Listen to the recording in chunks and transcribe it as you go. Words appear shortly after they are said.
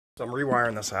So I'm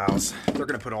rewiring this house. They're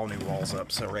going to put all new walls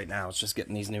up, so right now it's just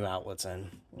getting these new outlets in,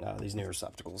 these new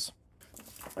receptacles.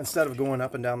 Instead of going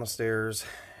up and down the stairs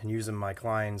and using my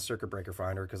Klein circuit breaker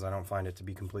finder, because I don't find it to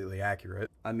be completely accurate,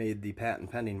 I made the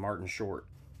patent pending Martin Short.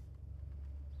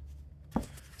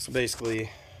 So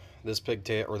basically, this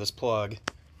pigtail, or this plug,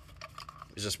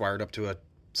 is just wired up to a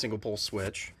single pole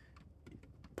switch.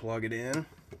 Plug it in.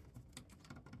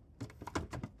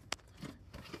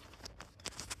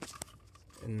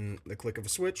 And the click of a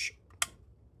switch,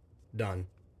 done.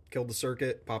 Killed the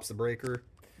circuit, pops the breaker,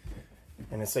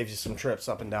 and it saves you some trips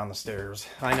up and down the stairs.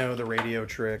 I know the radio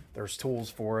trick, there's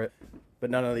tools for it, but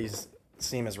none of these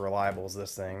seem as reliable as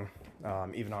this thing.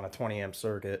 Even on a 20 amp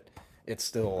circuit, it's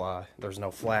still, there's no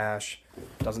flash,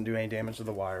 doesn't do any damage to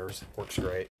the wires, works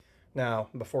great. Now,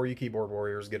 before you keyboard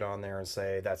warriors get on there and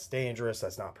say, that's dangerous,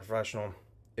 that's not professional,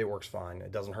 it works fine.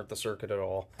 It doesn't hurt the circuit at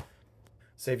all.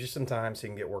 Saves you some time so you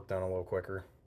can get work done a little quicker.